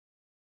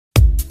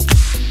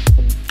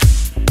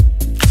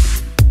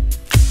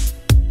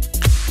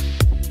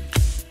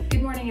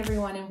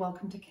everyone, and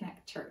welcome to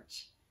Connect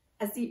Church.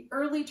 As the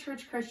early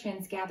church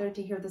Christians gathered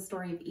to hear the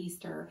story of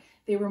Easter,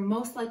 they were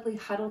most likely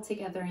huddled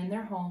together in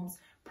their homes,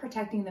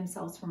 protecting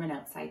themselves from an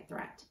outside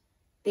threat.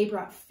 They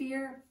brought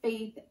fear,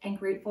 faith, and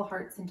grateful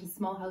hearts into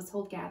small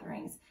household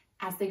gatherings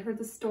as they heard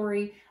the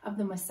story of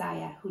the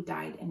Messiah who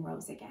died and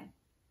rose again.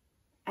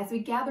 As we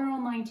gather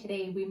online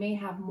today, we may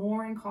have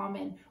more in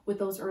common with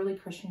those early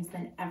Christians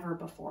than ever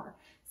before.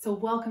 So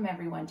welcome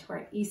everyone to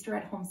our Easter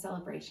at Home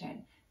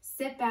celebration.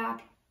 Sit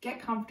back, get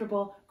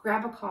comfortable,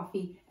 grab a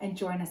coffee, and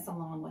join us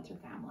along with your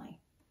family.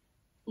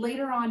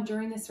 Later on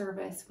during the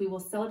service, we will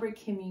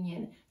celebrate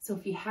communion. So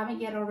if you haven't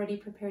yet already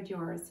prepared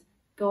yours,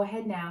 go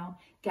ahead now,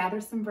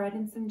 gather some bread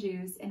and some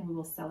juice, and we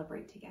will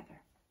celebrate together.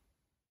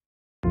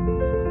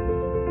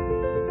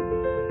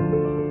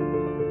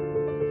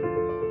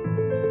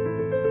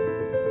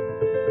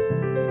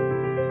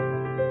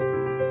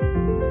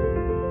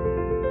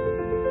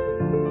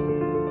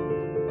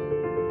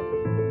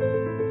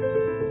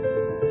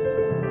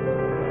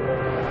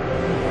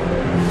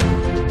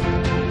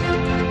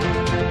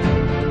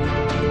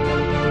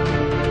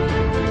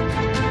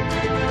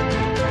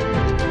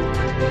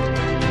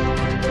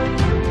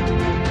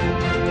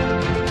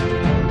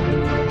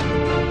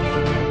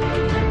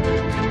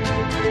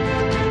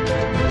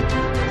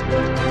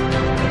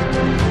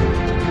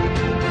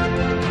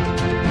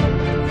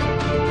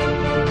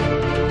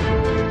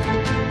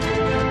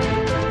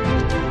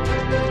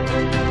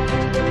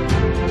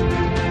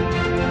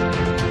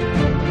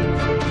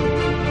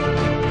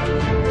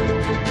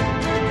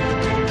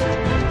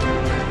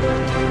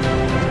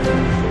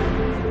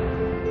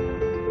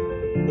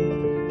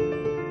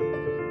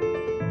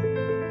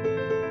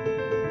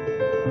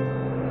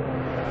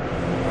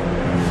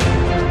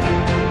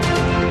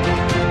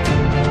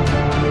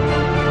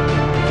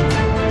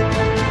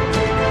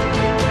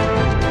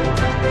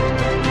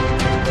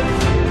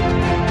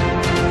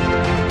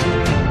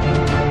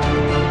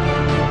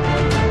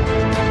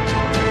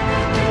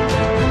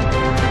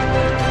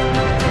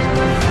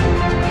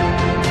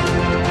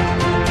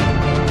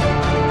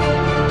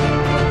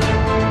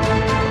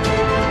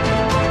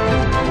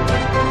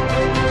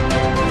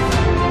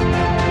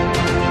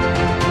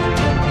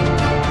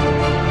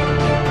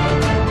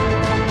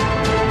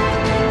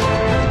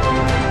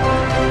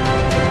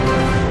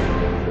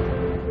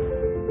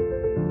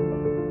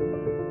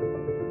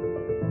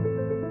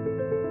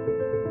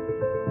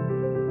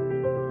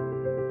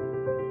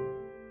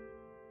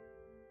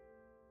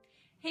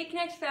 Hey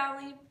Connect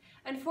family!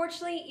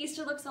 Unfortunately,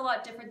 Easter looks a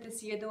lot different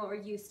this year than what we're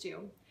used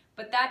to,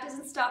 but that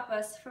doesn't stop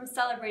us from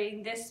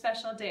celebrating this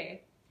special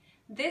day.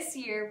 This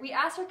year, we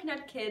asked our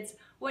Connect kids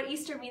what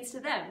Easter means to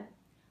them.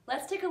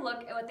 Let's take a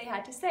look at what they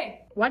had to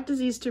say. What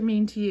does Easter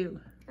mean to you?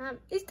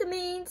 Easter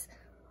means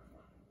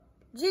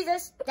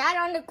Jesus died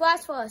on the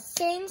cross for our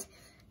sins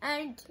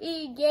and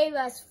he gave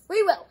us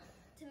free will.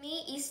 To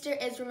me, Easter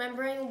is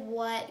remembering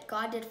what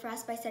God did for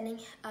us by sending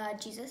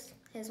Jesus,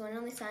 his one and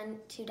only son,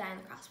 to die on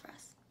the cross for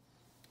us.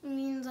 It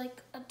means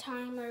like a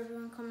time where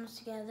everyone comes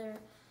together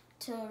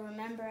to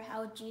remember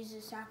how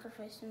Jesus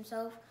sacrificed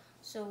himself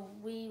so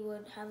we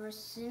would have our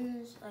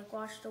sins like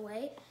washed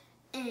away,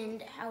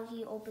 and how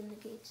he opened the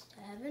gates to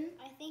heaven.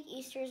 I think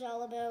Easter is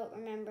all about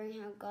remembering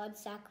how God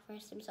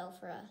sacrificed himself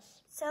for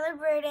us.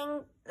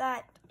 Celebrating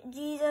that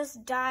Jesus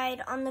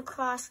died on the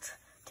cross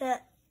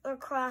for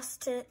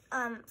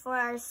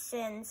our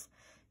sins,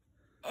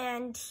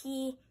 and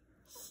he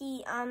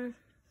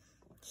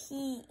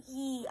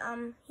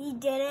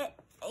did it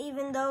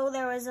even though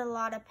there was a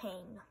lot of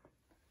pain.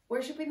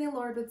 Worshiping the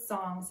Lord with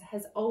songs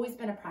has always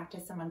been a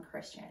practice among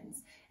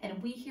Christians,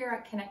 and we here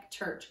at Connect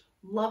Church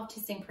love to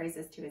sing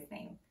praises to his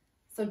name.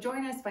 So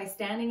join us by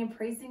standing and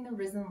praising the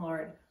risen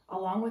Lord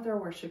along with our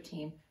worship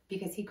team,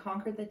 because he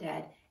conquered the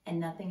dead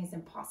and nothing is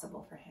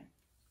impossible for him.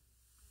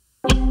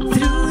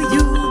 Through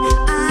you,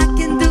 I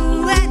can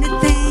do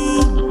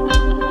anything.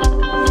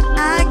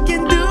 I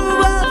can do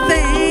all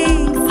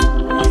things,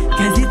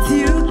 'cause it's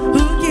you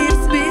who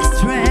gives me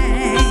strength.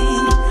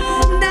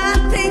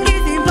 Nothing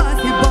is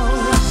impossible.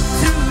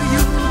 Through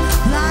you,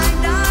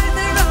 blind eyes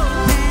are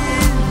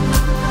open,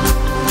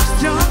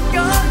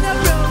 strongholds are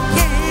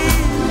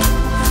broken.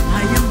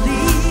 I am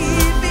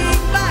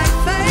living by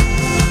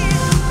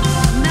faith.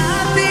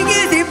 Nothing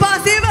is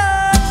impossible.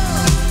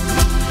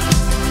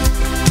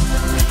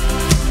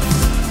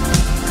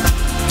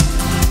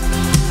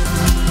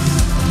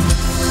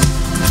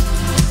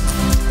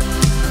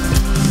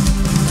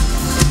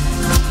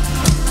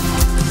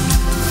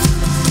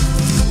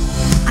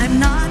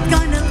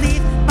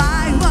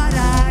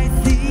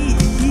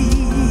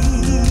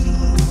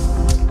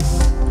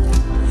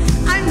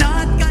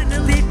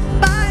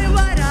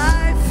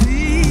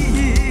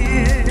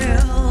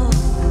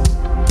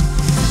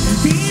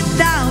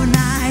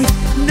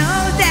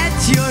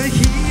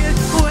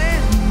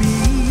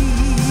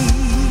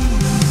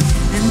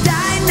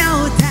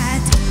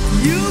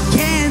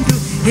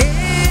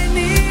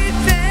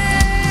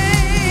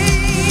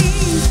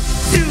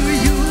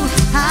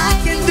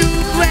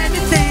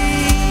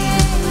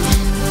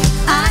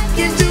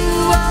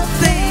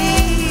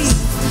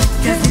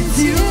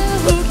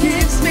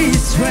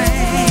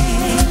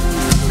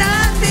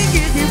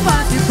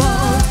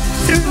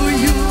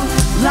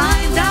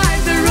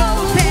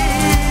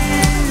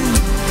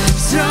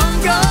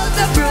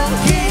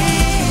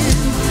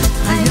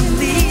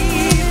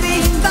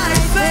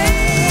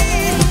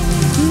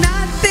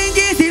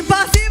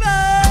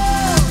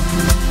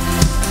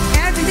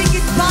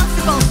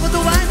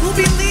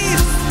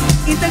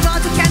 the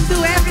God who can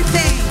do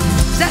everything.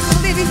 Just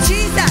believe in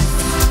Jesus.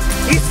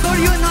 It's for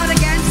you, not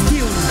against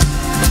you.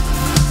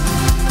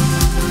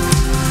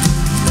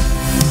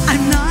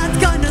 I'm not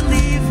gonna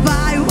live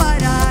by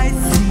what I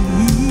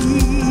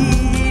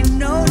see.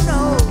 No,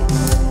 no.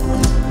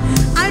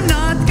 I'm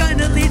not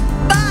gonna live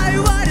by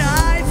what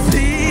I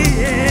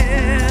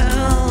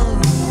feel.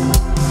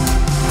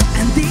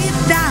 And deep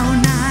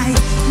down I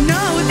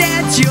know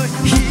that you're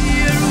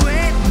here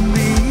with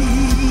me.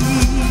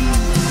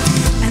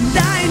 And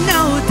I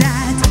know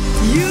that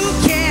you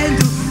can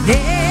do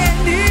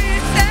anything.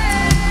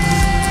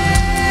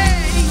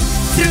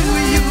 Through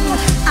you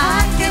I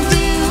can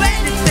do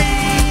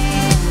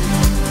anything.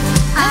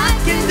 I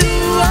can do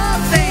all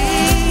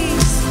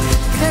things.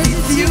 'Cause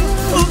it's you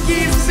who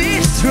gives me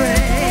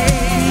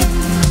strength.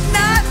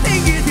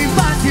 Nothing is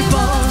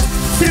impossible.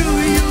 Through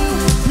you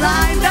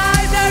blind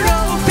eyes are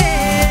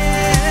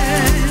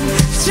open.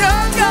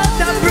 Strongholds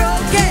are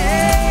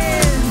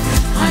broken.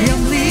 I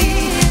am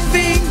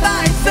living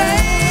by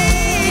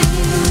faith.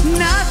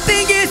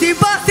 Nothing is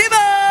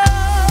impossible.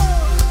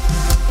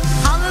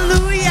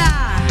 Hallelujah.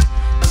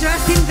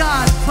 Trust in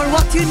God for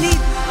what you need.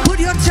 Put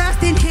your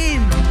trust in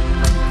Him.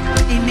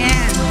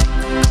 Amen.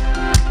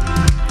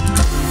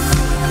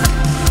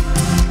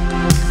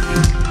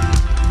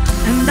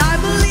 And I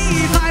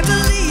believe, I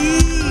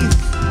believe.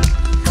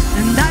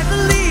 And I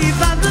believe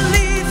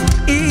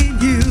in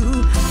you.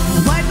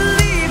 Oh, I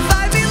believe,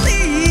 I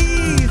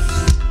believe.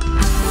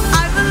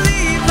 I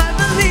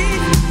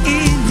believe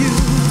in you.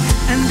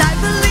 And I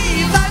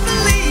believe, I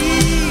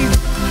believe.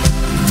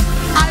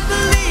 I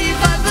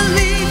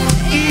believe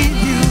in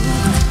you.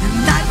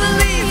 And I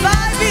believe,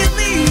 I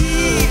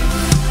believe.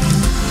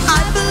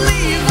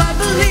 I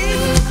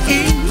believe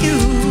in you.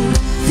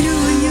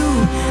 Through you,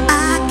 I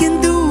can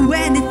do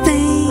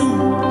anything.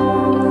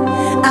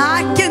 I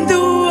can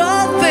do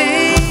all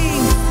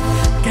things.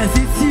 'Cause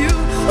it's you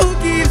who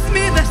gives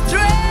me the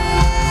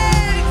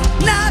strength.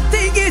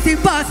 Nothing is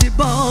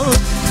impossible.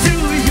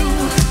 Through you,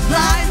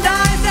 blind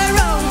eyes are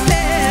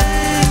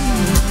open.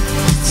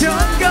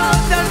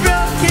 Strongholds are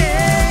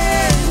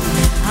broken.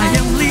 I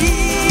am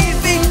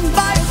living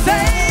by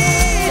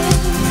faith.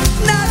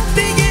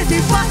 Nothing is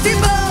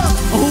impossible.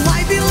 Oh,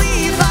 I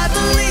believe, I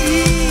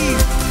believe.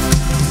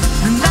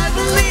 And I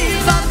believe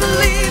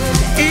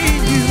in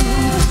you.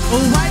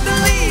 Oh, I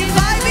believe,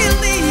 I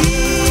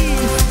believe.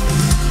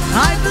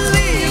 I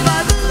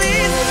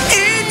believe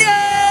in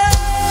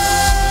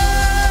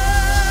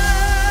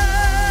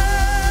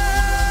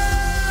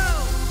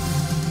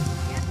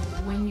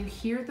you. When you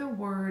hear the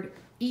word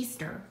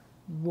Easter,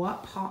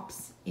 what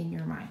pops in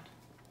your mind?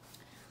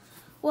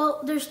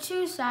 Well, there's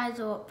two sides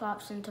of what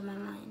pops into my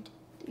mind.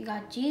 We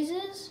got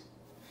Jesus,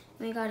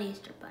 and we got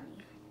Easter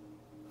Bunny.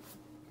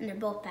 And they're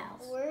both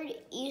pals. The word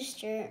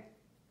Easter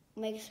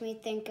makes me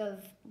think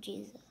of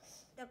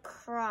Jesus. The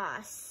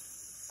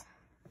cross.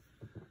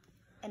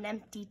 An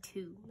empty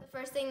tomb. The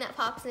first thing that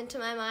pops into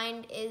my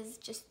mind is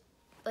just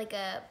like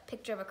a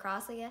picture of a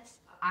cross, I guess.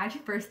 I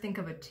should first think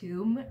of a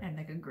tomb and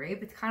like a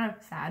grave. It's kind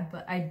of sad,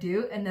 but I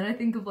do. And then I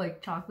think of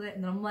like chocolate,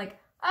 and then I'm like,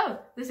 oh,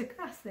 there's a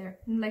cross there.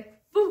 And like,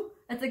 boo!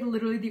 That's like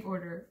literally the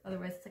order.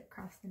 Otherwise, it's like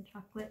cross and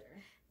chocolate.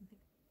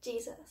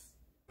 Jesus.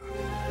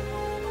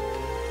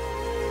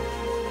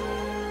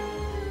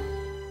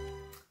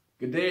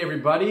 Good day,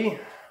 everybody.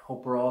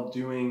 Hope we're all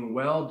doing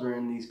well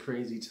during these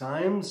crazy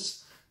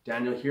times.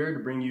 Daniel here to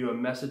bring you a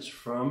message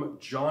from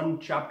John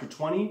chapter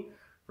 20,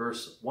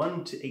 verse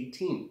 1 to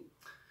 18.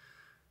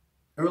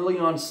 Early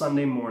on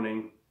Sunday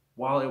morning,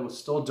 while it was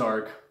still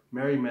dark,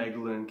 Mary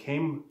Magdalene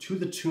came to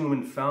the tomb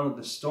and found that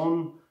the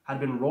stone had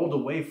been rolled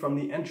away from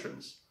the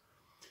entrance.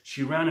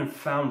 She ran and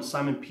found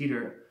Simon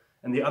Peter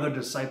and the other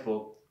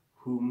disciple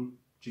whom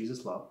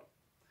Jesus loved.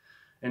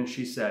 And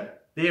she said,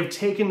 "They have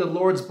taken the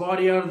Lord's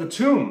body out of the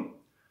tomb,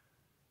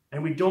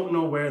 and we don't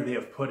know where they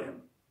have put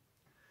him."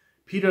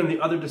 Peter and the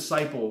other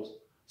disciples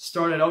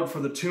started out for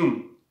the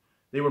tomb.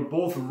 They were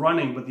both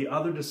running, but the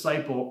other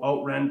disciple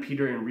outran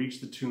Peter and reached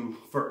the tomb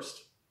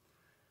first.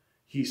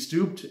 He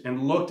stooped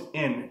and looked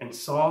in and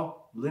saw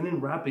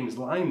linen wrappings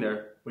lying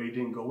there, but he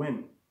didn't go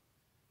in.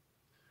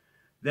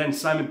 Then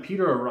Simon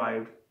Peter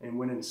arrived and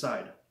went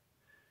inside.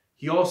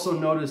 He also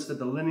noticed that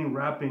the linen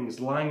wrappings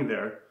lying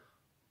there,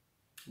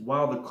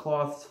 while the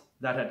cloth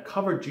that had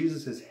covered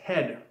Jesus'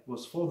 head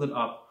was folded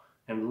up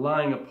and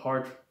lying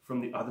apart from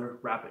the other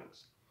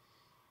wrappings.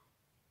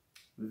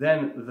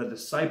 Then the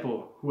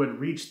disciple who had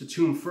reached the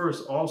tomb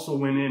first also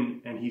went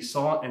in, and he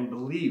saw and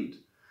believed.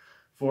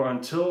 For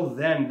until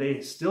then, they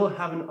still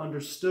haven't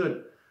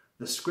understood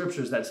the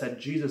scriptures that said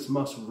Jesus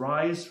must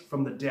rise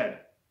from the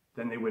dead.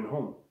 Then they went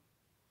home.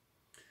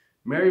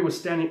 Mary was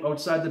standing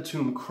outside the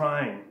tomb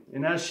crying,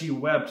 and as she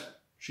wept,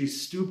 she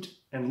stooped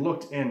and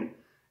looked in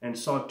and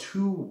saw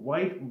two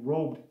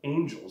white-robed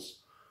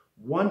angels,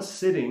 one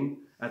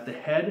sitting at the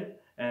head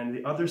and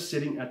the other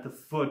sitting at the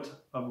foot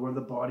of where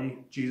the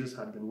body Jesus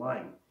had been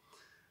lying.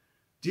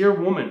 "Dear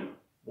woman,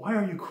 why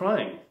are you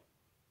crying?"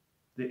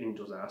 the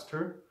angels asked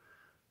her.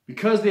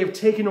 "Because they have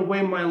taken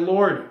away my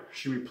Lord,"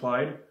 she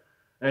replied,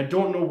 "and I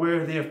don't know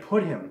where they have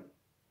put him."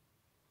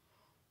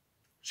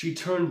 She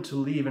turned to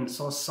leave and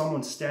saw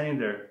someone standing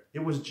there. It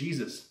was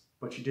Jesus,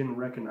 but she didn't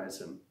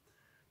recognize him.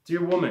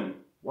 "Dear woman,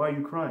 why are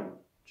you crying?"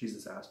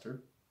 Jesus asked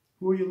her.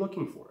 "Who are you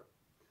looking for?"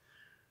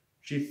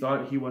 She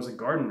thought he was a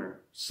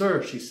gardener.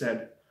 "Sir," she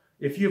said,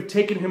 "if you have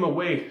taken him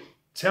away,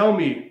 tell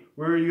me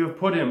where you have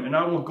put him, and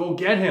I will go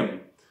get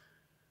him."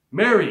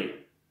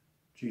 "Mary,"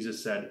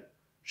 Jesus said.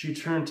 She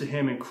turned to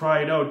him and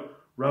cried out,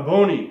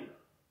 "Rabboni."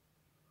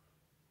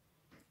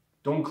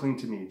 "Don't cling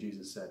to me,"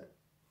 Jesus said,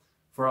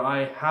 "for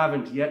I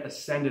haven't yet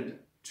ascended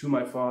to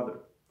my Father.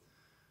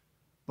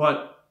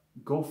 But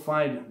go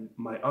find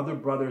my other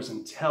brothers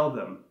and tell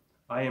them,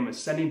 I am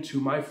ascending to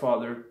my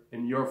Father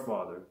and your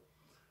Father,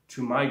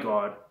 to my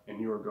God and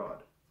your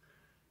God."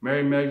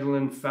 Mary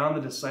Magdalene found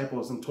the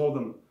disciples and told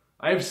them,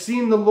 "I have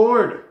seen the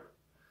Lord."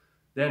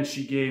 Then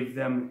she gave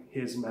them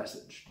his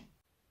message.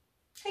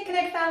 Hey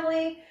Connect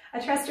family! I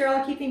trust you're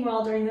all keeping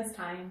well during this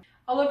time.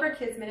 All of our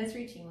kids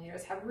ministry team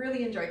leaders have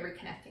really enjoyed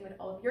reconnecting with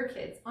all of your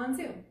kids on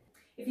Zoom.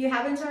 If you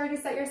haven't already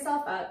set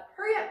yourself up,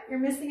 hurry up, you're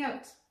missing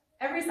out.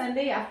 Every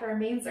Sunday after our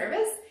main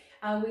service,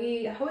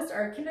 we host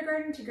our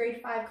kindergarten to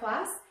grade 5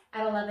 class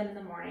at 11 in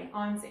the morning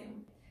on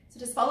Zoom. So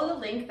just follow the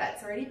link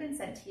that's already been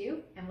sent to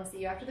you, and we'll see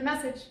you after the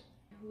message.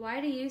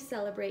 Why do you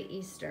celebrate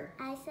Easter?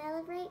 I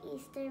celebrate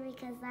Easter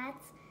because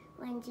that's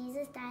when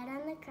Jesus died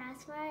on the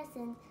cross for our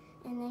sins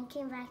and then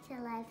came back to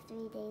life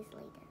 3 days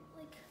later.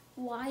 Like,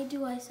 why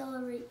do I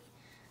celebrate?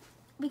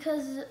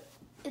 Because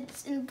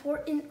it's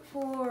important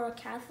for a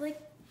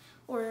Catholic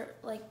or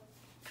like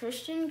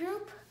Christian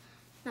group,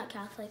 not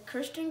Catholic,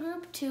 Christian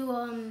group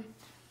to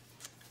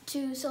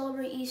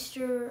celebrate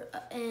Easter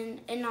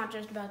and not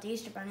just about the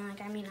Easter Bunny.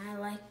 Like, I mean, I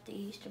like the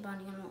Easter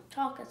Bunny and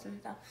chocolates and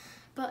stuff,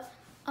 but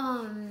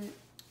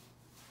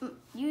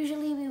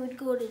usually we would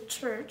go to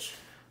church,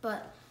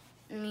 but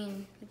I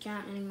mean, we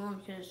can't anymore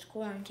because it's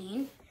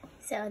quarantine.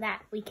 So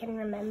that we can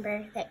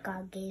remember that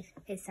God gave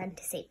his son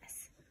to save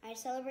us. I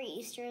celebrate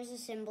Easter as a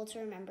symbol to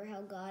remember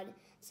how God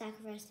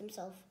sacrificed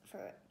himself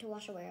to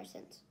wash away our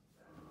sins.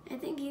 I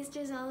think Easter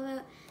is all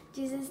about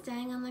Jesus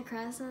dying on the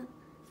cross for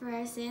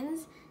our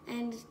sins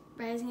and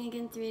rising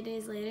again 3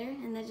 days later,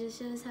 and that just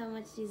shows how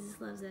much Jesus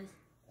loves us.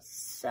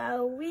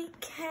 So we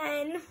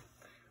can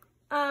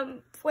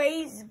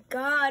praise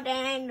God,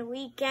 and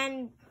we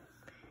can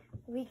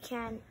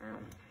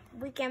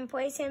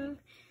praise him,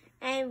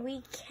 and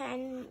we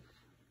can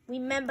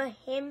remember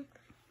him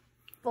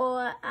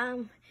for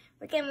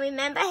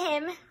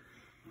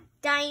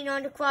dying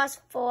on the cross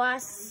for our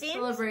sins. We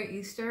celebrate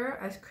Easter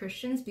as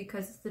Christians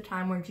because it's the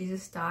time where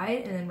Jesus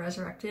died and then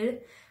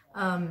resurrected,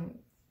 and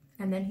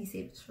then he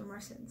saved us from our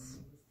sins.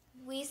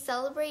 We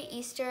celebrate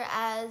Easter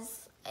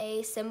as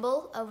a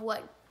symbol of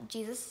what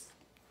Jesus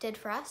did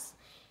for us,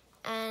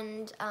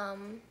 and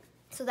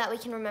so that we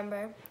can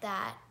remember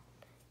that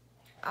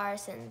our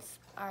sins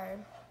are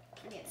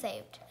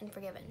saved and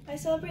forgiven. I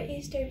celebrate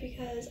Easter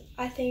because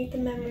I think the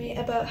memory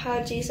about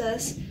how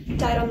Jesus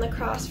died on the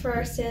cross for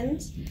our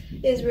sins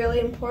is really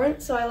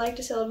important, so I like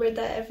to celebrate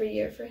that every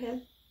year for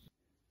him.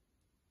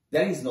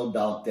 There is no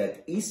doubt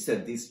that Easter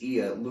this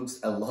year looks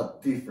a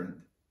lot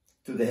different.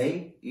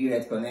 Today, here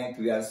at Connect,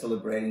 we are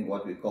celebrating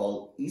what we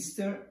call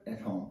Easter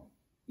at home.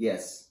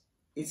 Yes,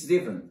 it's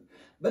different,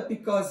 but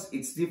because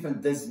it's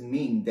different doesn't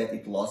mean that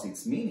it lost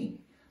its meaning.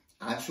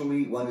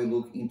 Actually, when we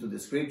look into the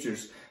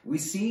scriptures, we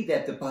see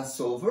that the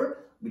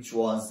Passover, which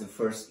was the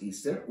first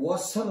Easter,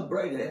 was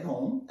celebrated at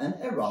home and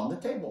around the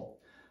table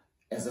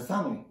as a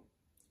family.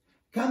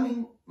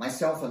 Coming,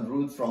 myself and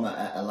Ruth, from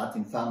a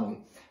Latin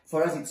family,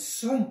 for us it's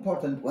so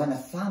important when a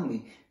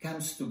family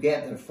comes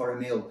together for a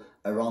meal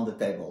around the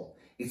table.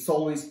 It's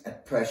always a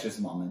precious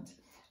moment.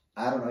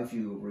 I don't know if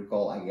you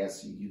recall, I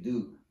guess you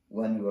do,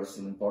 when you were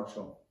still in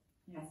Portugal.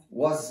 Yes.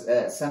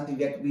 Was something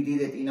that we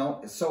did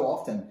it, so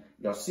often.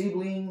 Your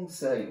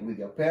siblings with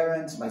your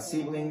parents, my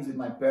siblings with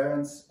my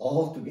parents,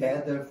 all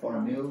together for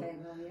a meal.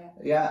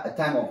 Yeah, a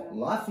time of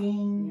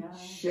laughing,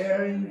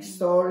 sharing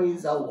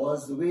stories, how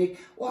was the week,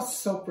 was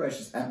so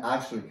precious. And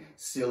actually,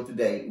 still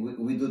today,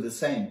 we do the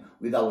same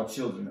with our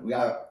children. We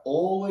are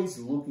always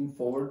looking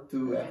forward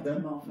to have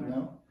them,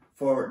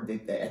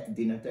 at the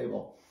dinner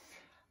table.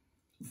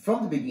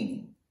 From the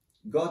beginning,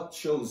 God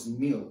chose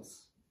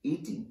meals,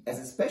 eating, as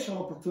a special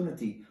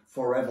opportunity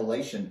for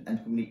revelation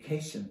and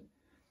communication.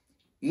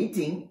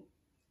 Eating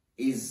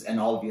is an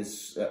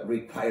obvious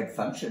required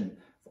function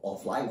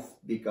of life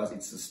because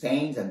it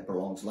sustains and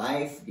prolongs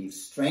life,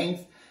 gives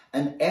strength,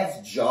 and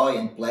adds joy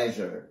and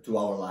pleasure to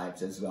our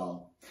lives as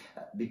well.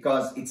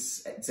 Because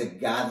it's a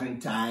gathering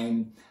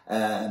time,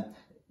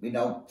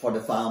 for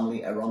the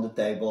family around the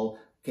table,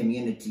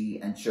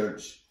 community and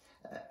church.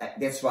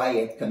 That's why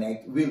at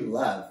Connect we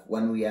love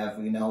when we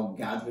have,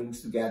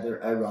 gatherings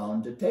together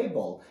around the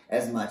table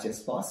as much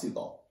as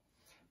possible.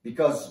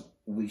 Because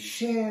we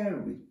share,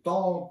 we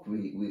talk,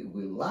 we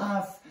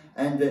laugh,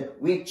 and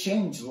we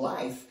exchange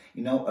life,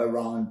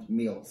 around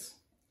meals.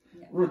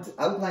 Yeah. Ruth,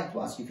 I would like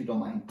to ask you, if you don't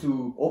mind,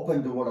 to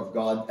open the Word of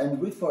God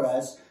and read for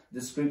us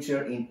the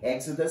scripture in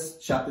Exodus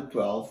chapter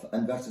 12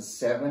 and verses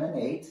 7 and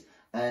 8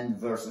 and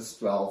verses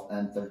 12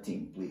 and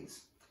 13,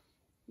 please.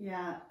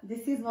 Yeah,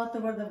 this is what the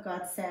Word of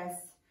God says.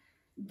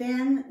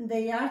 Then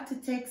they are to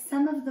take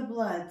some of the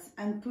blood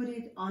and put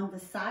it on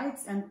the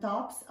sides and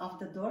tops of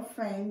the door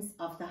frames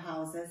of the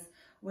houses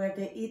where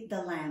they eat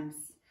the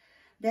lambs.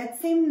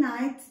 That same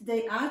night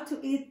they are to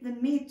eat the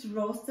meat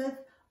roasted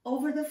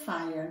over the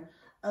fire,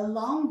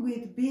 along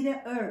with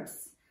bitter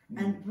herbs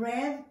and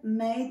bread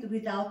made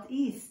without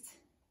yeast.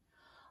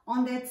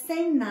 On that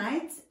same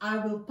night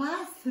I will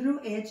pass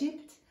through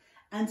Egypt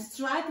and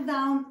strike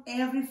down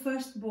every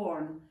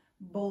firstborn,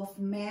 both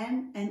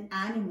men and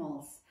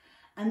animals,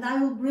 and I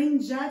will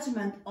bring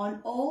judgment on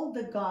all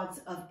the gods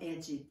of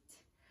Egypt.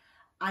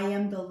 I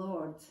am the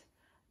Lord.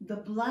 The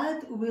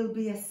blood will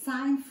be a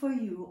sign for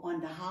you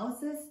on the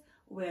houses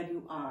where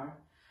you are,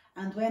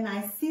 and when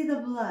I see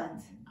the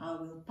blood, I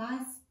will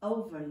pass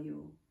over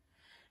you.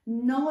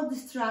 No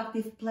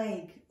destructive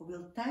plague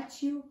will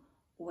touch you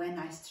when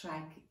I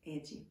strike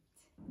Egypt.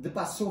 The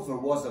Passover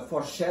was a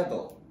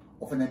foreshadow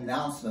of an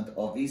announcement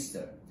of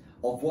Easter,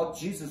 of what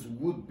Jesus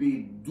would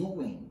be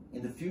doing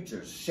in the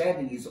future,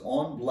 shedding his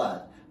own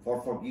blood for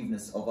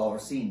forgiveness of our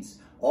sins,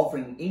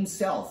 offering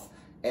himself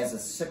as a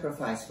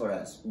sacrifice for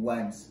us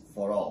once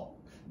for all,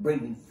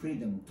 bringing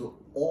freedom to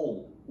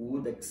all who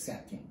would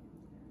accept him.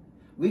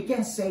 We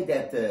can say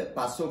that the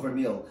Passover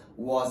meal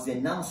was the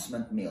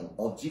announcement meal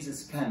of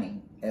Jesus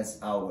coming as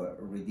our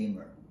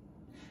Redeemer.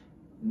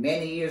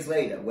 Many years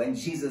later, when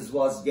Jesus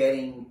was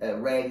getting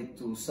ready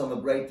to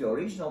celebrate the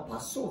original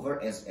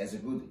Passover as a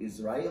good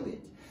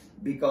Israelite,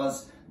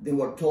 because they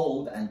were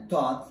told and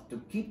taught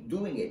to keep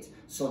doing it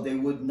so they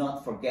would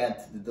not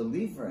forget the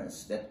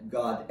deliverance that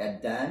God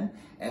had done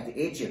at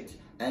Egypt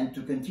and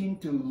to continue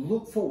to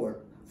look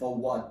forward for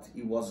what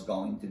he was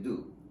going to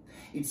do.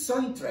 It's so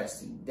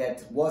interesting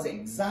that was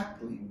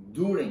exactly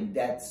during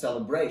that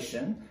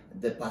celebration,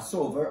 the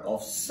Passover,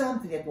 of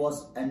something that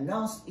was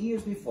announced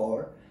years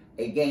before,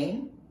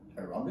 again,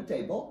 around the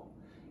table.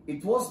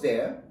 It was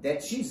there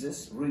that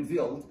Jesus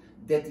revealed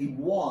that he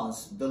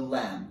was the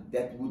Lamb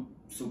that would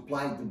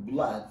supply the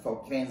blood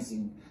for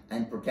cleansing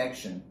and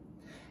protection.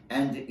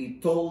 And he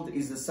told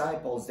his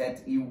disciples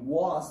that he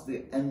was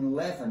the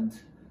unleavened,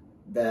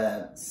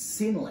 the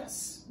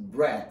sinless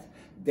bread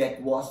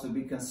that was to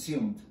be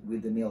consumed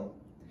with the meal.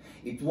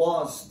 It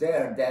was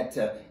there that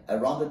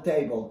around the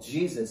table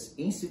Jesus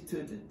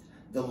instituted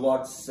the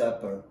Lord's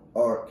Supper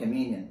or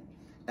communion.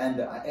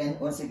 And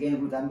once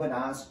again, Ruth, I'm going to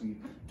ask you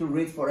to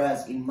read for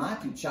us in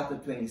Matthew chapter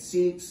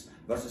 26,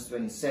 verses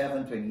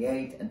 27,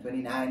 28, and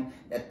 29,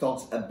 that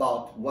talks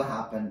about what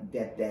happened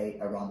that day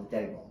around the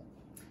table.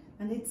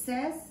 And it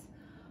says,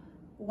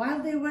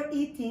 while they were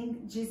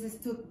eating, Jesus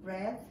took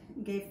bread,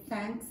 gave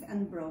thanks,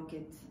 and broke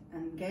it,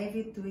 and gave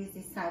it to his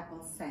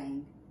disciples,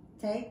 saying,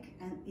 "Take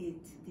and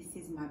eat, this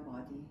is my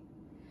body."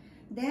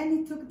 Then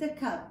he took the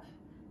cup,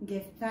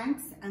 gave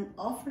thanks, and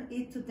offered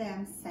it to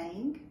them,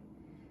 saying,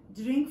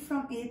 "Drink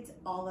from it,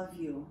 all of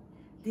you.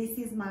 This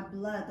is my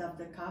blood of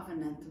the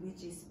covenant,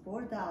 which is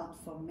poured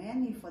out for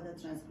many for the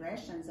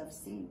transgressions of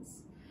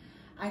sins.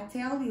 I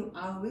tell you,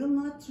 I will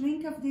not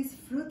drink of this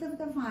fruit of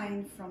the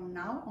vine from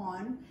now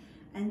on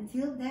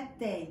until that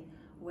day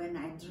when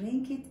I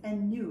drink it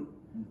anew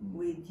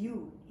with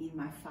you in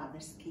my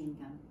Father's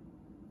kingdom."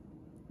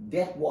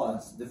 That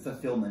was the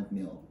fulfillment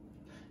meal.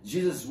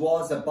 Jesus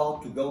was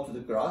about to go to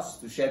the cross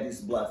to shed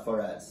his blood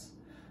for us.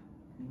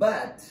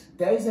 But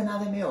there is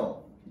another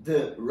meal,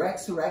 the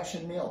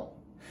resurrection meal.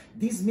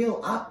 This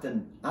meal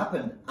happened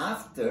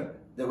after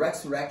the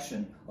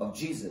resurrection of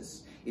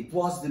Jesus. It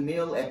was the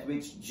meal at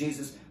which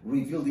Jesus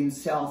revealed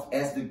himself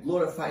as the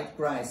glorified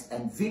Christ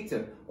and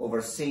victor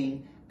over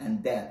sin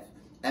and death.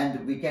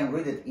 And we can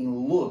read it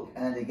in Luke.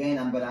 And again,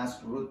 I'm going to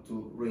ask Ruth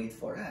to read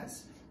for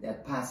us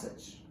that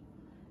passage.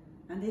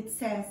 And it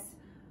says,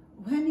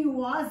 when he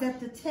was at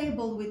the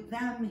table with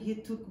them, he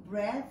took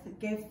bread,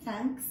 gave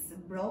thanks,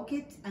 broke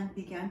it, and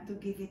began to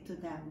give it to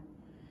them.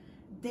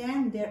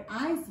 Then their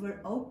eyes were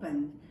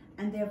opened,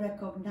 and they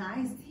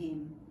recognized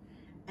him,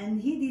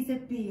 and he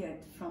disappeared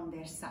from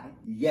their sight.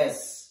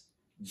 Yes,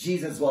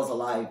 Jesus was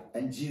alive,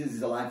 and Jesus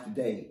is alive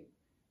today.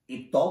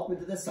 He talked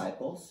with the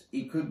disciples.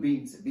 He could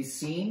be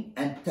seen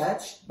and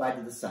touched by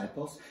the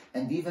disciples,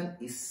 and even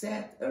he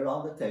sat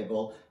around the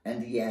table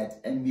and he had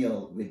a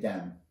meal with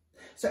them.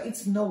 So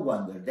it's no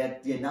wonder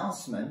that the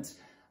announcement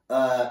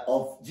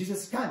of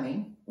Jesus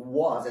coming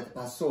was at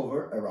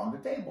Passover around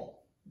the table.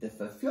 The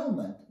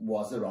fulfillment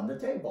was around the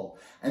table.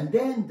 And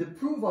then the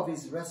proof of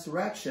his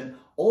resurrection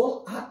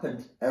all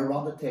happened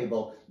around the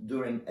table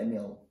during a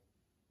meal.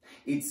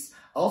 It's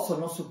also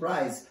no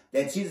surprise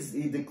that Jesus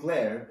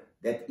declared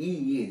that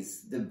he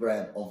is the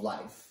bread of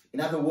life. In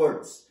other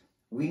words,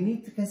 we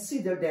need to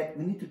consider that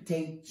we need to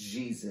take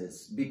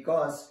Jesus,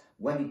 because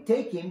when we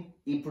take him,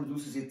 he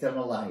produces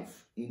eternal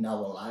life in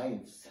our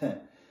lives.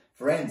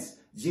 Friends,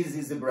 Jesus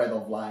is the bread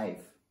of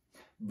life.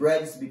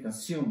 Bread is to be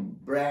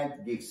consumed.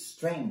 Bread gives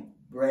strength.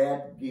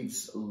 Bread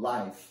gives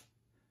life.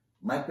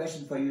 My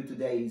question for you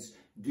today is,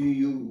 do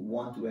you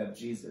want to have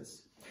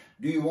Jesus?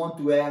 Do you want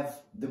to have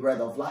the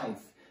bread of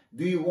life?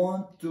 Do you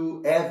want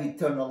to have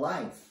eternal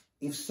life?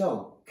 If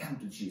so, come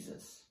to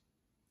Jesus.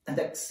 and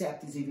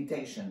accept his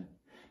invitation.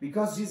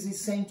 Because Jesus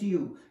is saying to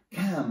you,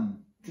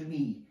 come to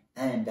me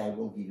and I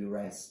will give you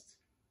rest.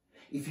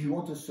 If you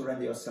want to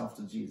surrender yourself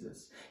to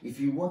Jesus, if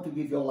you want to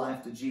give your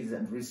life to Jesus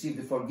and receive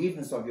the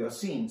forgiveness of your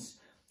sins,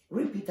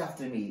 repeat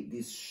after me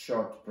this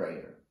short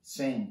prayer,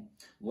 saying,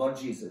 Lord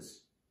Jesus,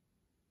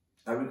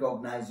 I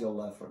recognize your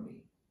love for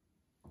me.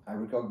 I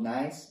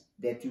recognize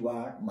that you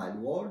are my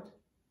Lord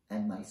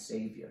and my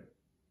Savior.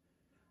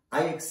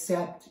 I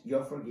accept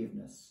your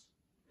forgiveness.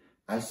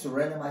 I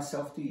surrender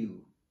myself to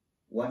you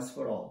once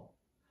for all.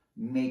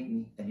 Make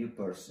me a new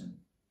person.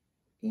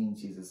 In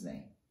Jesus'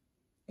 name.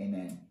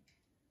 Amen.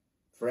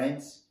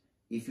 Friends,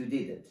 if you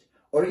did it,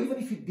 or even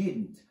if you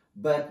didn't,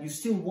 but you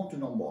still want to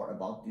know more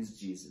about this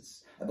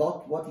Jesus,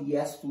 about what he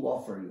has to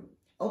offer you,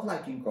 I would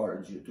like to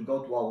encourage you to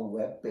go to our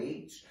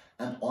webpage,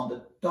 and on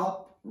the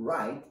top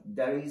right,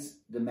 there is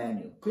the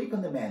menu. Click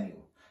on the menu.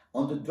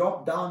 On the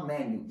drop-down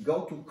menu,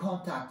 go to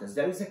Contact Us.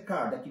 There is a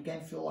card that you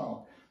can fill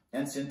out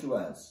and send to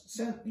us.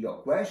 Send your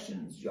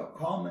questions, your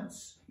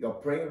comments, your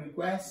prayer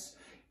requests.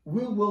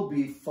 We will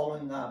be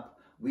following up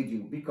with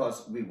you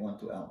because we want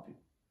to help you.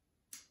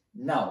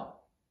 Now,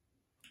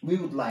 we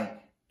would like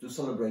to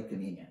celebrate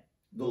communion,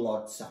 the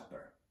Lord's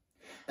Supper.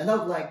 And I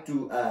would like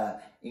to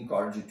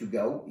encourage you to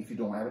go, if you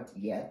don't have it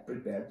yet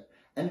prepared,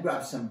 and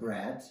grab some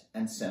bread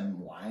and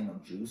some wine or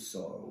juice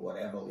or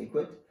whatever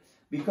liquid,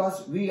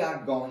 because we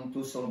are going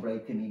to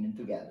celebrate communion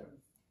together.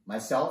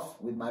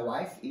 Myself with my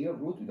wife here,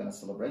 Ruth, we're going to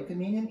celebrate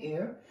communion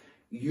here,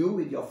 you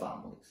with your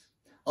families.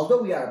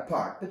 Although we are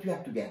apart, but we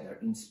are together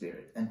in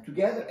spirit. And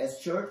together as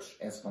church,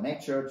 as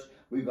Connect Church,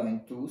 we're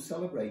going to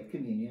celebrate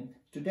communion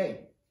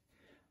today.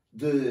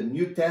 The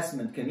New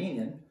Testament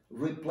communion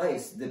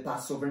replaced the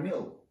Passover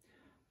meal.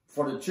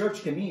 For the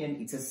church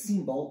communion, it's a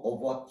symbol of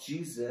what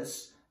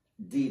Jesus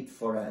did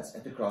for us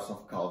at the cross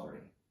of Calvary.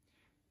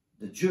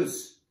 The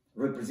juice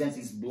represents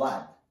his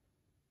blood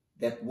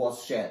that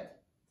was shed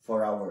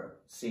for our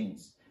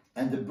sins.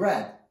 And the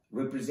bread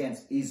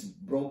represents his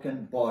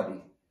broken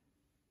body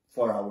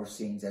for our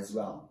sins as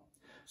well.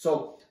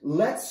 So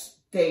let's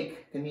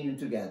take communion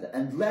together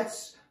and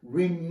let's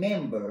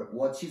remember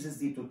what Jesus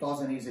did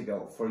 2,000 years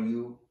ago for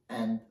you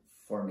and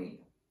for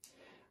me.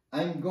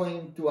 I'm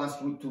going to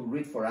ask Ruth to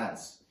read for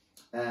us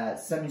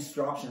some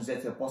instructions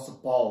that the Apostle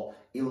Paul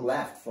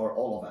left for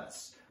all of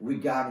us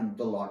regarding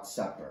the Lord's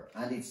Supper.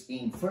 And it's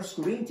in 1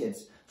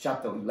 Corinthians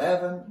chapter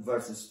 11,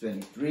 verses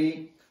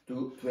 23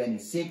 to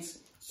 26.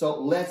 So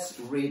let's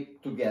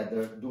read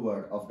together the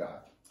Word of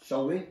God.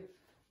 Shall we?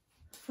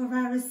 For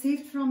I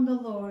received from the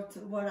Lord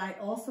what I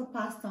also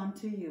passed on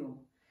to you.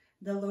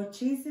 The Lord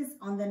Jesus,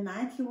 on the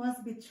night he was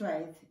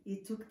betrayed, he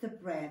took the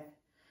bread.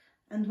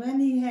 And when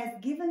he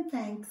had given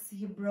thanks,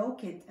 he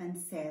broke it and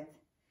said,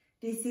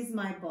 "This is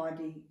my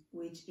body,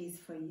 which is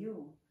for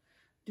you.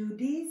 Do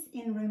this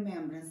in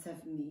remembrance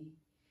of me."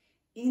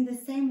 In the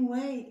same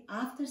way,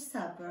 after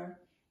supper,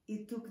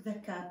 he took the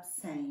cup,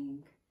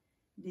 saying,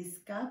 "This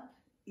cup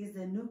is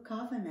the new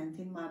covenant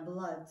in my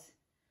blood.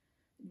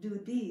 Do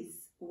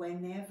this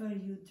whenever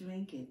you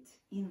drink it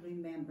in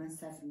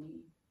remembrance of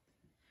me.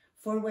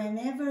 For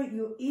whenever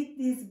you eat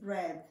this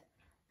bread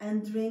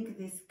and drink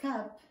this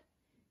cup,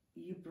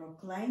 you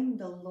proclaim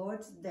the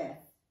Lord's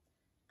death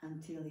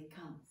until he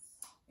comes."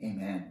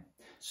 Amen.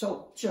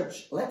 So,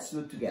 church, let's do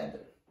it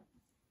together.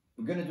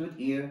 We're going to do it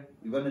here.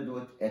 We're going to do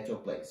it at your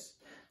place.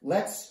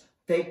 Let's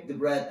take the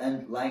bread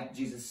and, like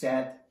Jesus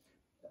said,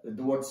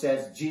 the word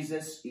says,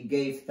 Jesus, he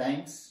gave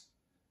thanks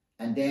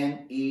and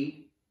then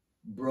he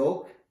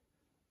broke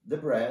the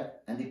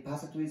bread and he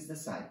passed it to his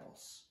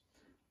disciples.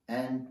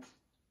 And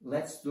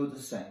let's do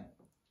the same.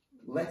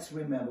 Let's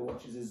remember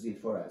what Jesus did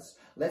for us.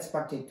 Let's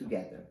partake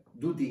together.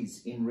 Do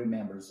this in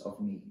remembrance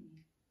of me.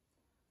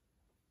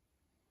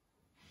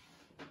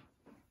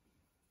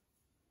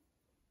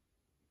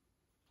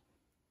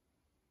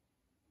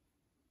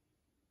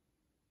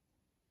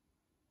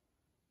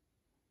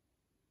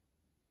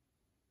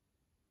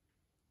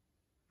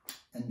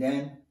 And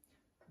then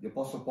the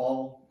Apostle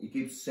Paul, he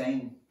keeps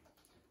saying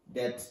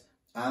that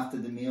after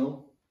the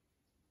meal,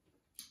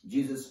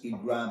 Jesus, he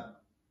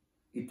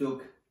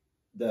took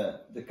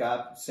the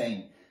cup,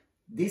 saying,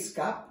 "This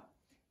cup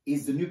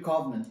is the new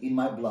covenant in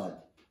my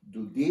blood.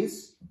 Do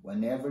this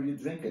whenever you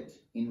drink it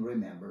in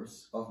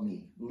remembrance of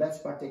me." Let's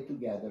partake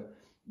together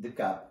the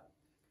cup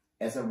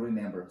as a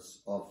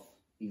remembrance of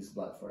his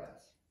blood for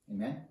us.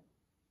 Amen.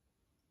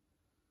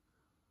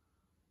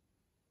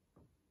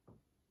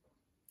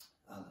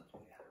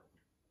 Hallelujah.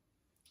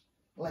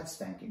 Let's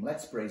thank him.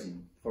 Let's praise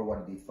him for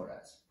what he did for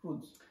us.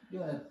 Ruth, do you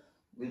want to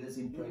lead us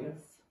in prayer?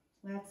 Yes.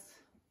 Let's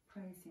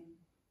praise him.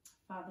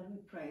 Father, we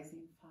praise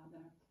him,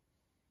 Father,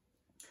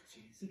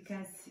 Jesus.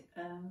 Because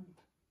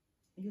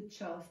you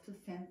chose to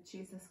send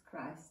Jesus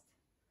Christ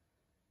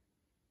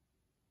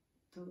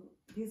to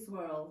this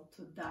world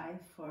to die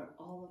for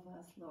all of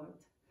us, Lord.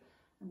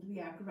 And we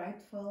are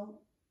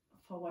grateful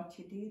for what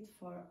you did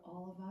for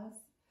all of us.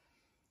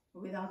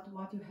 Without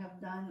what you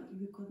have done,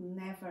 we could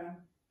never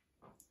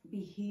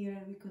be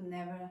here. We could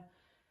never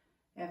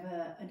have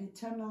an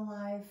eternal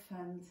life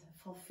and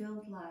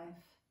fulfilled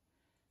life.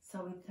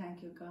 So we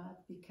thank you, God,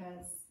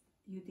 because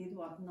you did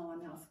what no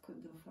one else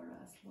could do for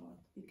us, Lord,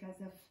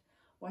 because of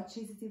what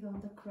Jesus did on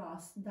the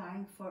cross,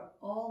 dying for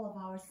all of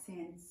our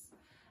sins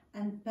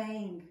and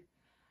paying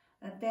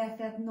a death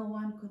that no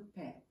one could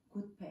pay.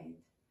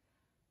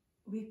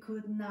 We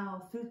could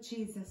now, through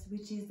Jesus,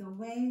 which is the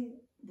way,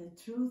 the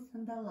truth,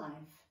 and the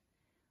life,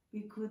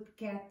 we could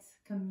get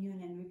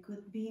communion, we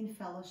could be in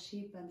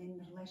fellowship and in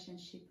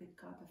relationship with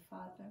God the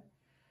Father,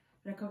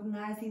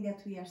 recognizing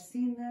that we are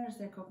sinners,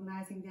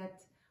 recognizing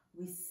that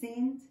we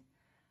sinned,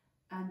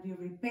 and we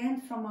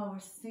repent from our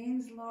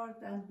sins, Lord,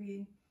 and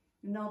we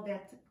know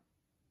that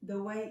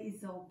the way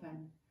is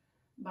open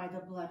by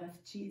the blood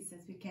of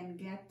Jesus. We can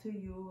get to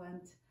you,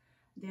 and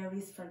there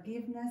is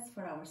forgiveness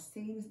for our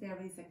sins, there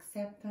is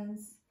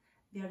acceptance,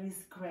 there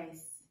is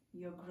grace.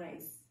 Your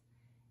grace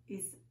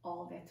is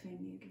all that we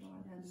need,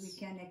 Lord, and we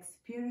can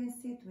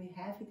experience it, we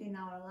have it in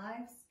our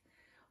lives,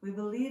 we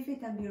believe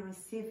it and we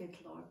receive it,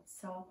 Lord.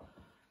 So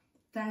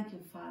thank you,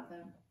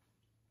 Father,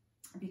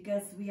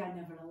 because we are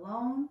never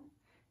alone.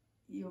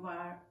 You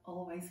are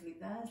always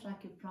with us,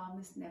 like you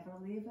promised, never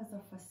leave us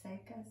or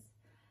forsake us.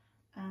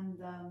 And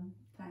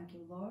thank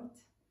you, Lord.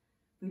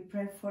 We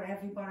pray for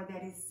everybody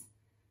that is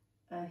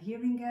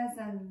hearing us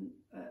and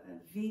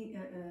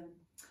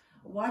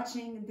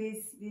watching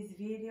this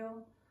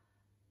video.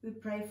 We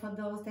pray for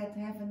those that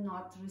have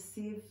not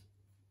received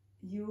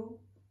you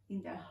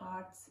in their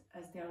hearts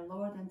as their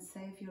Lord and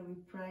Savior. We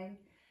pray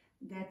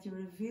that you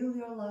reveal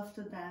your love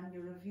to them,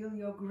 you reveal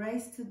your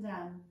grace to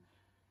them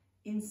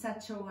in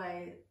such a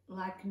way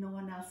like no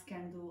one else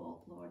can do,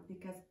 oh Lord,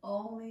 because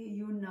only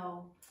you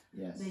know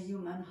the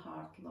human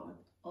heart, Lord.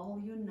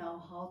 Only you know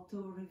how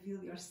to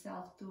reveal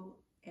yourself to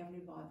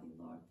everybody,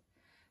 Lord.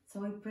 So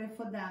we pray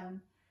for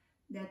them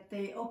that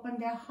they open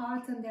their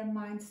hearts and their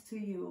minds to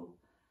you,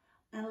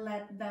 and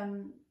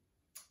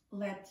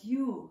let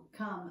you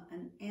come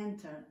and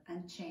enter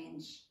and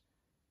change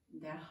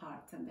their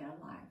hearts and their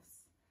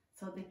lives,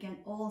 so they can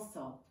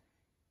also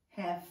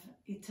have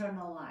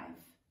eternal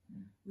life.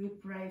 We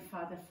pray,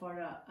 Father, for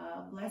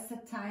a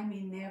blessed time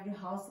in every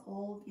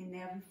household, in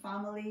every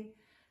family,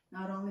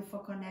 not only for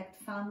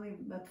Connect family,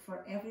 but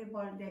for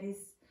everybody that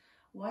is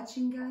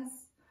watching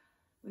us.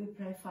 We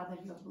pray, Father,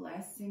 your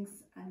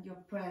blessings and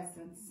your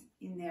presence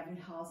in every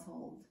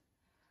household.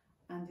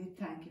 And we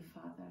thank you,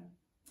 Father,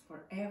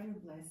 for every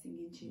blessing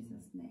in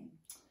Jesus' name.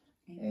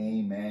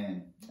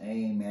 Amen.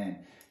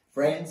 Amen.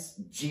 Friends,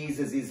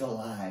 Jesus is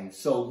alive.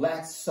 So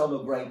let's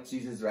celebrate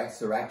Jesus'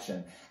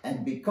 resurrection.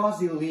 And because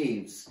he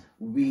lives,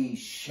 we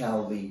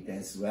shall live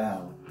as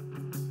well.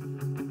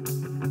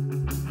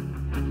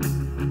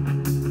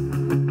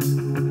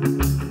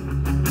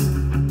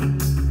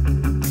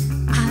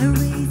 I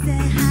raise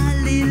a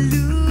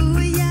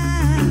hallelujah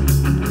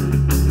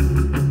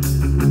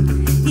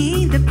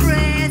in the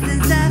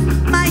presence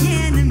of my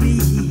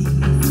enemies.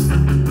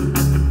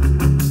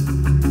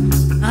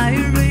 I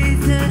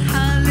raise a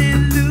hallelujah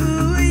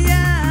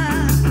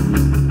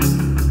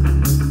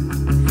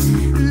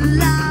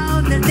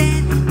louder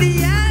than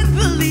the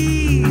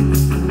unbelief.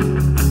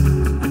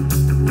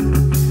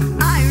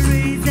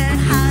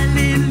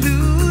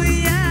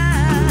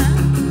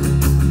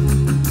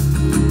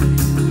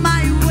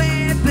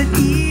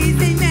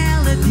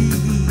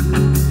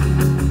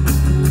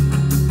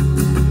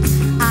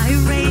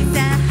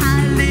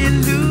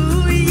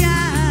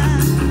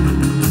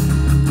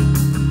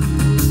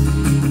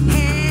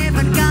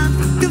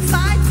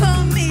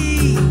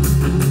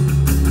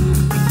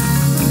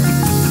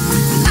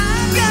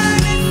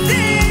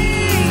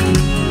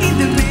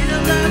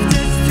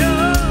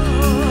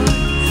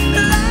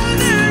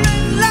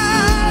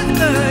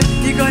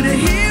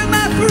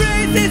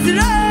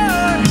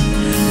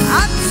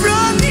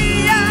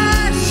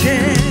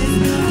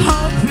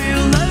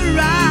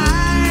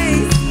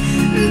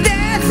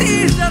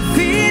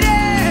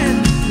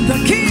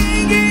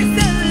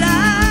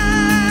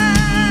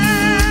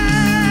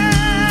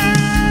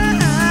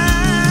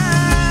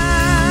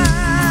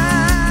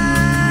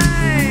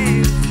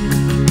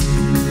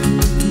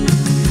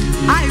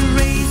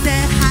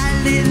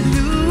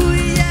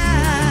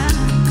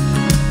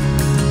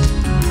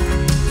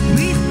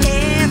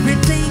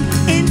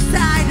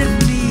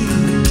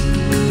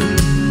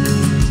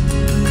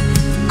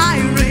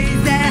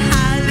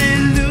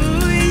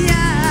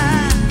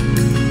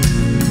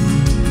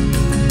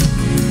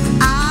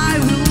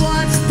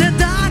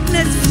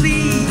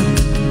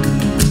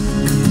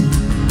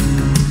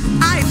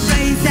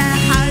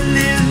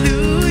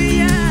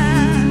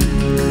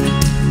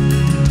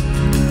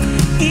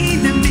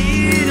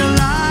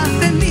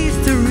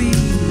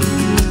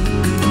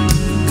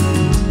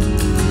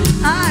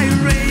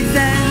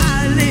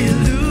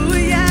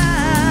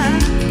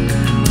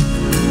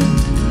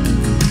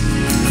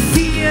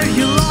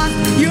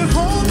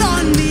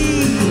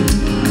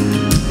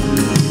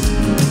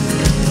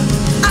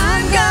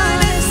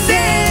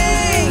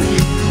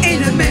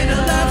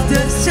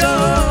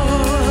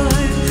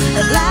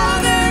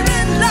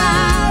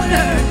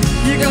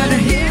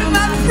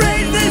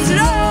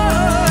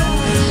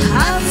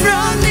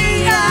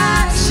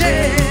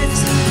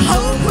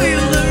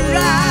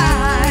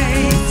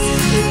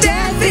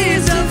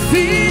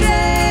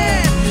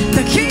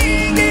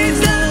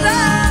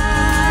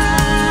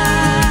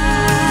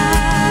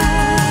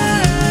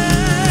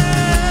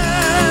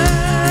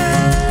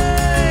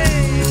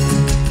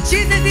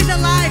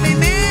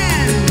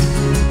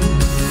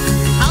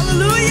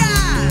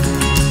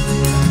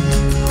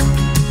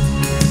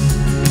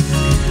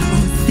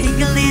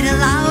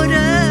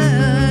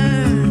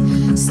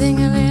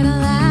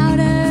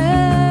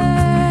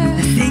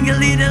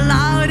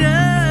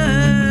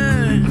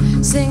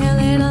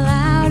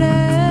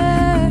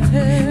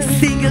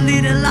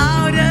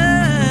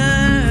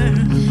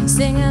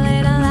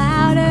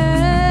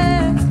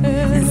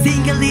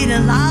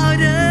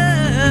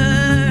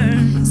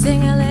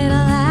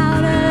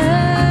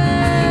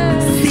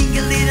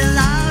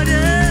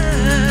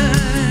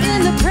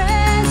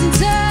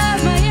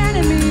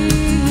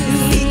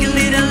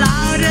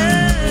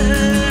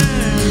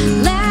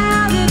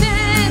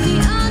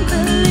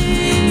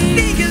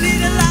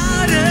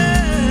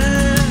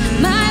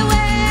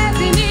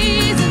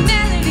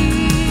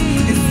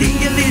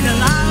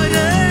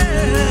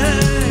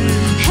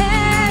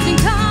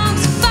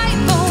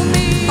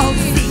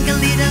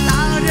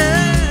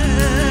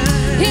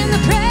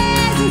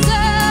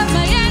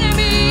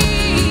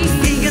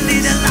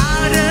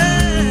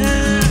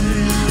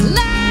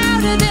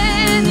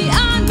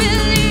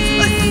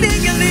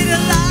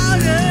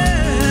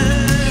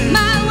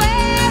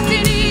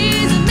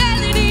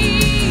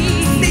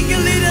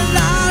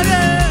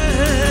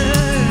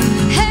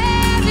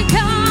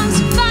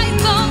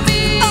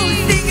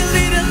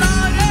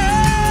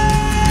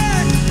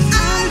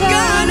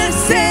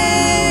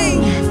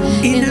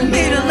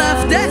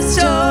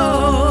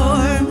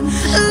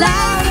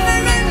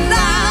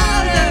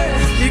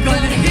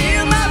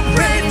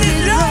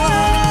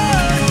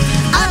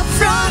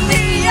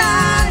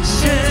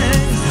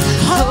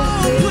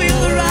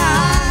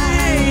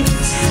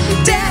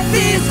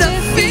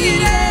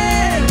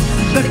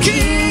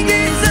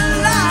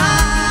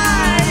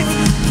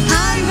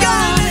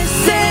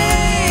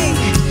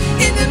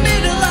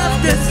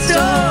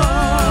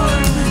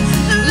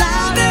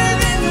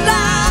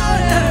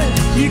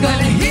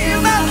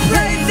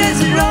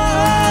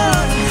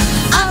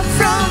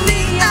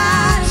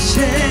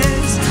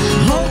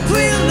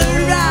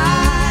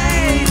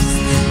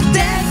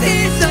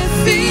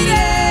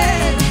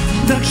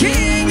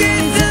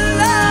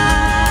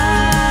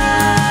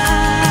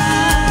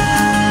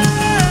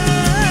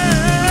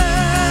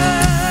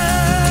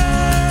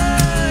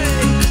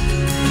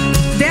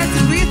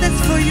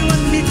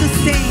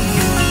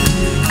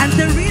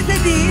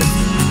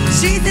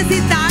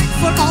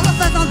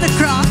 the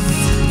cross.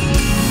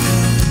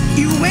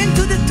 He went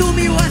to the tomb,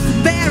 he was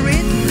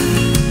buried,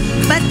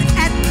 but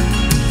at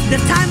the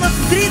time of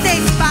 3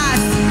 days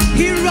past,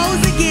 he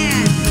rose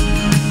again,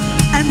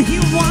 and he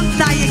won't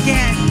die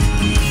again.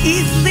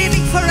 He's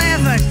living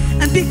forever,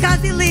 and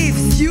because he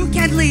lives, you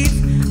can live,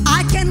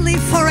 I can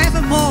live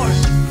forevermore.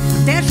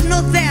 There's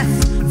no death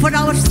for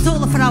our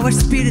soul, for our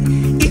spirit,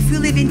 if we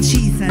live in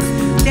Jesus.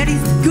 There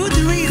is good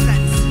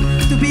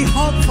reasons to be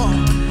hopeful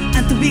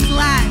and to be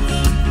glad.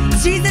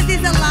 Jesus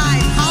is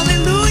alive.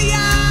 Hallelujah!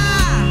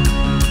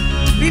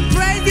 We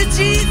praise you,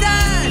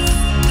 Jesus.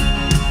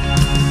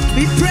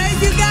 We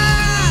praise you,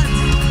 God.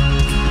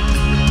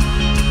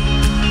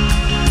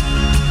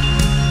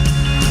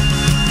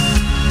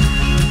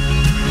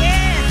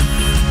 Yes.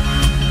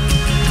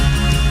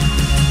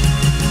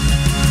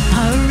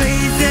 I'll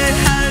raise it,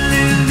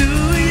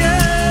 hallelujah.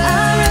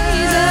 I'll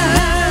raise it,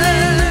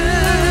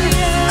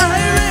 hallelujah.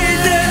 I'll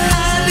raise it,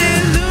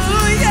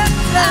 hallelujah.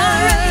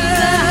 I'll raise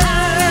it,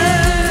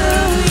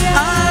 hallelujah.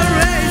 I'll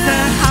raise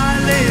it,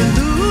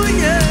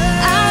 hallelujah.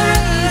 I'll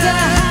raise it,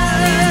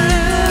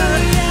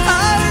 hallelujah.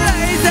 I'll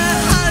raise it,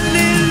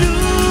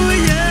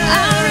 hallelujah.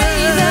 I'll raise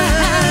it,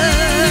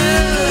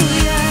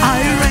 hallelujah.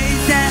 I'll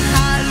raise it,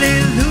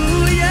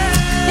 hallelujah.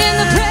 In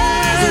the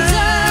presence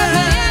of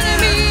my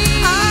enemy.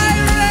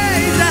 I'll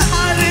raise it,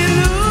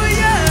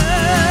 hallelujah.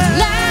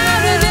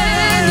 Louder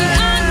than the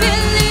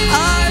unbelief.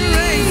 I'll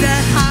raise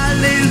it,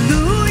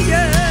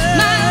 hallelujah.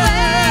 My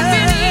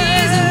weapon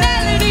is a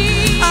melody.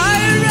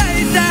 I'll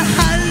raise it,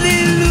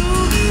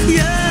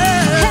 hallelujah.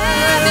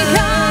 Heaven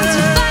comes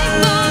to fight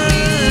for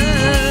me.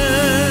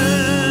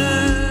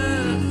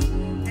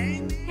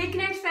 Hey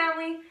Connect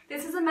family,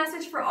 this is a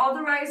message for all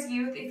the Rise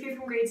youth if you're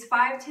from grades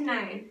 5 to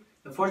 9.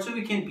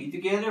 Unfortunately, we can't be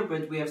together,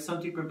 but we have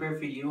something prepared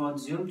for you on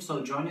Zoom,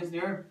 so join us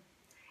there.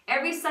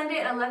 Every Sunday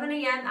at 11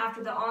 a.m.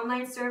 after the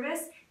online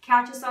service,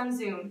 catch us on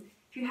Zoom.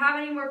 If you have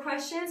any more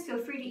questions, feel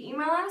free to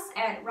email us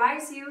at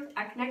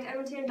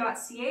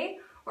riseyouth@connectedmonton.ca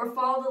or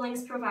follow the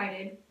links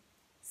provided.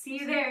 See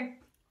you there.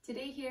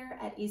 Today here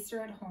at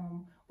Easter at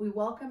Home, we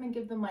welcome and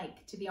give the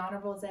mic to the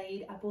Honorable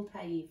Zaid Abul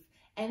Taif,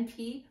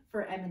 MP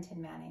for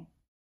Edmonton Manning.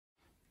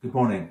 Good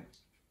morning.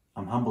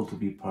 I'm humbled to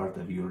be part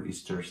of your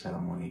Easter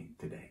ceremony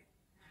today.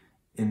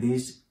 In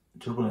these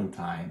turbulent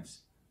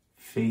times,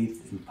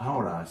 faith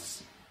empowers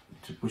us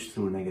to push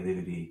through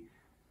negativity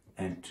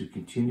and to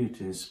continue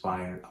to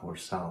inspire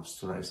ourselves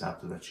to rise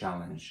up to the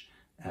challenge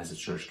as a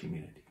church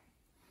community.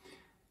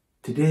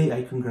 Today,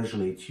 I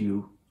congratulate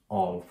you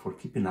all for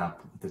keeping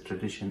up with the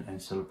tradition and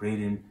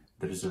celebrating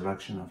the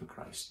resurrection of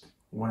Christ,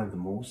 one of the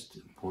most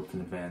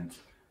important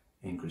events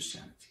in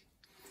Christianity.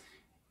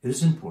 It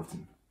is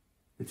important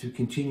that we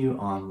continue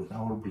on with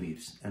our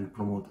beliefs and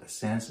promote a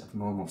sense of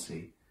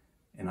normalcy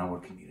in our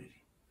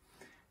community.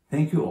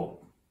 Thank you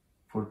all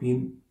for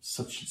being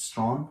such a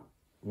strong,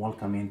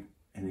 welcoming,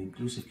 and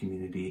inclusive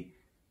community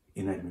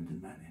in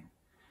Edmonton Manning.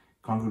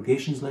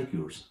 Congregations like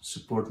yours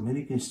support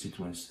many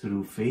constituents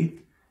through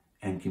faith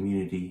and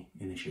community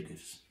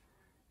initiatives.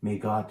 May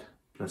God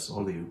bless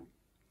all of you.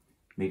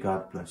 May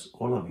God bless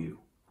all of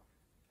you.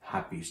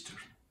 Happy Easter.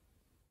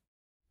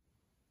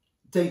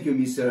 Thank you,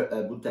 Mr.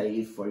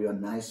 Butaif, for your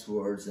nice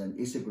words and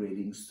Easter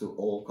greetings to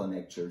all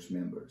Connect Church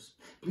members.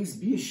 Please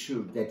be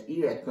assured that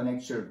here at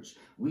Connect Church,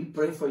 we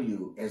pray for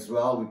you as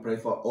well. We pray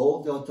for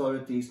all the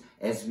authorities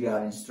as we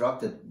are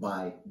instructed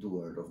by the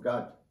Word of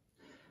God.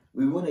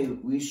 We want to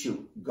wish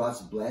you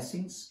God's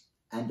blessings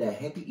and a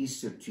happy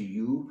Easter to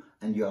you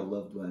and your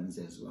loved ones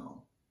as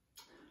well.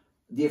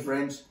 Dear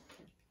friends,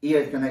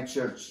 here at Connect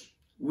Church,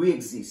 we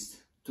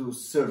exist to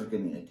serve the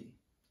community.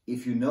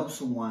 If you know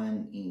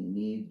someone in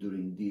need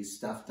during these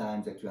tough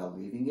times that we are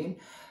living in,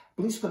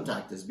 please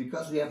contact us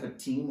because we have a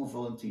team of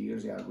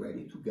volunteers that are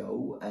ready to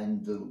go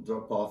and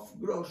drop off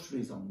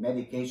groceries or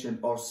medication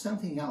or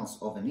something else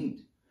of a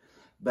need.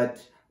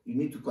 But you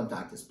need to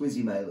contact us. Please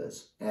email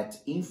us at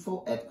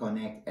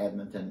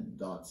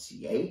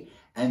info@connectedmonton.ca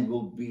and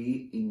we'll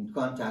be in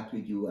contact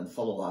with you and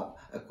follow up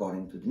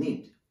according to the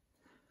need.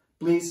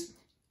 Please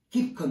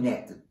keep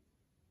connected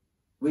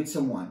with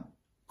someone.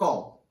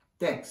 Call,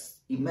 text,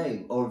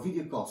 email, or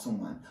video call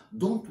someone.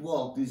 Don't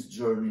walk this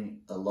journey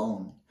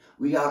alone.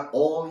 We are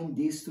all in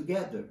this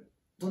together.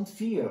 Don't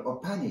fear or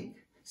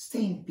panic.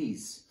 Stay in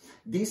peace.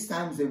 These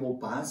times they will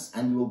pass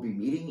and we will be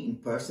meeting in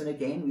person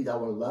again with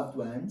our loved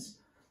ones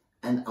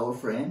and our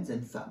friends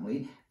and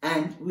family,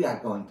 and we are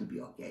going to be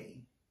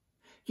okay.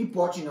 Keep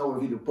watching our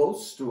video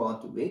posts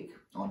throughout the week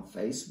on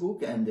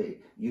Facebook and the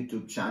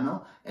YouTube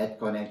channel at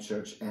Connect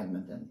Church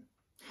Edmonton.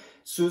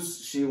 Sus,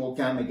 she will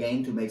come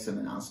again to make some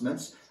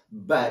announcements,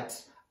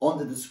 but on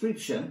the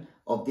description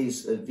of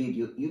this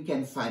video, you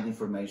can find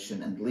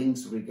information and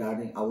links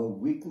regarding our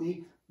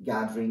weekly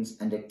gatherings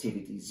and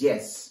activities.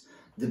 Yes,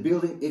 the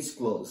building is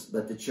closed,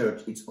 but the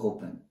church is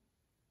open.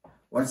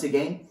 Once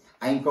again,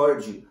 I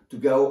encourage you to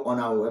go on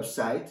our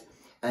website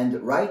and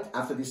right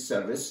after this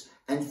service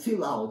and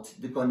fill out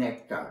the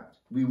Connect card.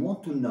 We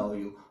want to know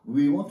you.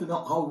 We want to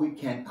know how we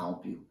can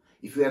help you.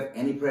 If you have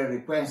any prayer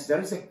requests,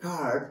 there is a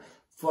card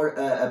for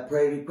a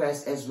prayer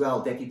request as well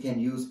that you can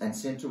use and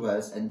send to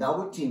us, and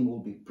our team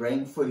will be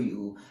praying for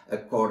you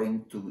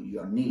according to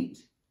your need.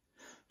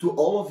 To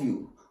all of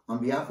you, on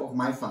behalf of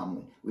my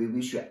family, we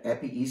wish you a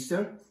happy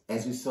Easter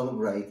as we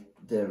celebrate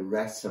the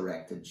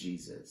resurrected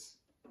Jesus.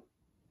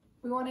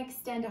 We want to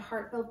extend a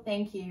heartfelt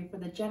thank you for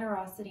the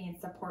generosity and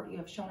support you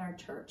have shown our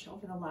church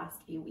over the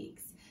last few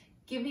weeks.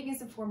 Giving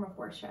is a form of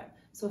worship,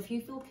 so if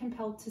you feel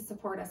compelled to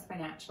support us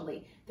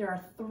financially, there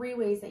are 3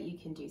 ways that you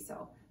can do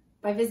so.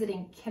 By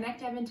visiting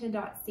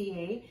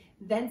connectedmonton.ca,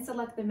 then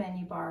select the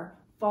menu bar,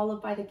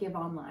 followed by the Give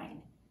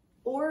Online,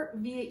 or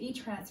via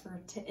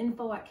Etransfer to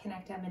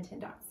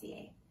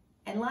info@connectedmonton.ca.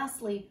 And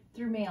lastly,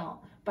 through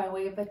mail, by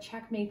way of a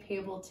check made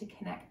payable to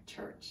Connect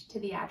Church to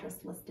the address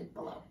listed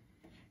below.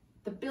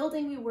 The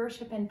building we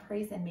worship and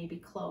praise in may be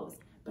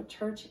closed, but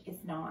church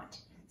is not.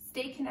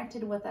 Stay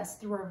connected with us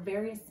through our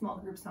various small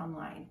groups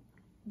online.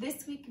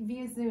 This week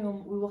via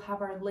Zoom, we will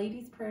have our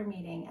ladies' prayer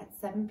meeting at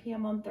 7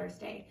 p.m. on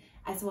Thursday,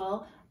 as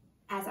well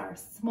as our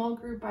small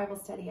group Bible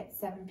study at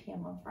 7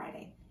 p.m. on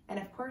Friday. And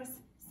of course,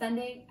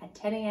 Sunday at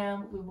 10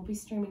 a.m., we will be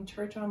streaming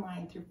church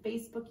online through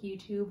Facebook,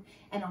 YouTube,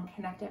 and on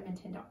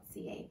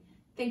connectedmonton.ca.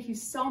 Thank you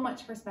so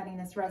much for spending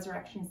this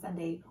Resurrection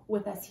Sunday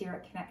with us here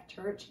at Connect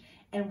Church,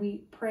 and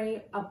we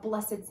pray a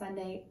blessed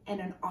Sunday and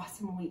an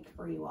awesome week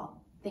for you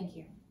all. Thank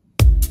you.